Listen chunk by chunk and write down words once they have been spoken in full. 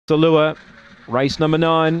the lure. Race number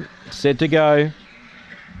 9, set to go.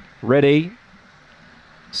 Ready,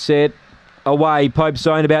 set, away. Pope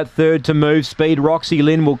Zone about third to move. Speed Roxy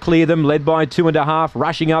Lynn will clear them, led by 2.5.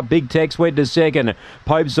 Rushing up, Big Tex went to second.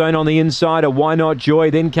 Pope Zone on the inside, a Why Not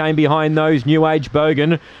Joy. Then came behind those New Age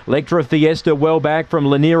Bogan. Electra Fiesta well back from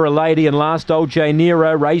Lanira Lady and Last Dolce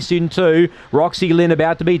Nero. Race in 2. Roxy Lynn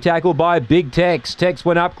about to be tackled by Big Tex. Tex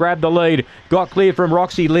went up, grabbed the lead. Got clear from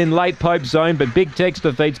Roxy Lynn, late Pope Zone, but Big Tex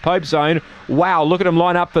defeats Pope Zone. Wow, look at him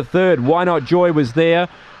line up for third. Why Not Joy was there.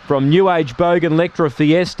 From New Age Bogan, Electra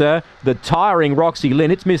Fiesta, the tiring Roxy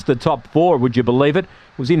Lynn. It's missed the top 4, would you believe it?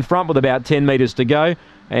 It was in front with about 10 metres to go,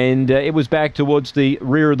 and it was back towards the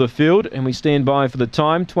rear of the field, and we stand by for the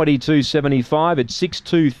time, 22.75 at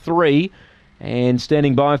 6.23, and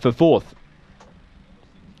standing by for 4th.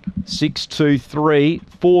 6.23,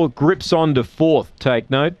 4 grips on to 4th, take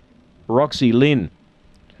note. Roxy Lynn.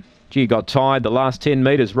 Gee, got tied the last 10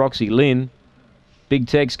 metres, Roxy Lynn. Big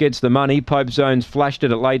Tex gets the money. Pope Zone's flashed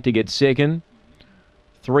it late to get second.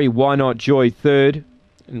 3, Why Not Joy, third.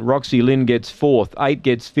 And Roxy Lynn gets 4th. 8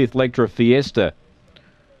 gets 5th, Electra Fiesta.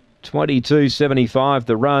 22.75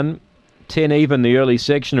 the run. 10 even the early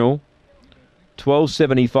sectional.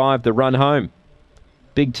 12.75 the run home.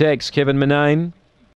 Big Tex, Kevin Manane.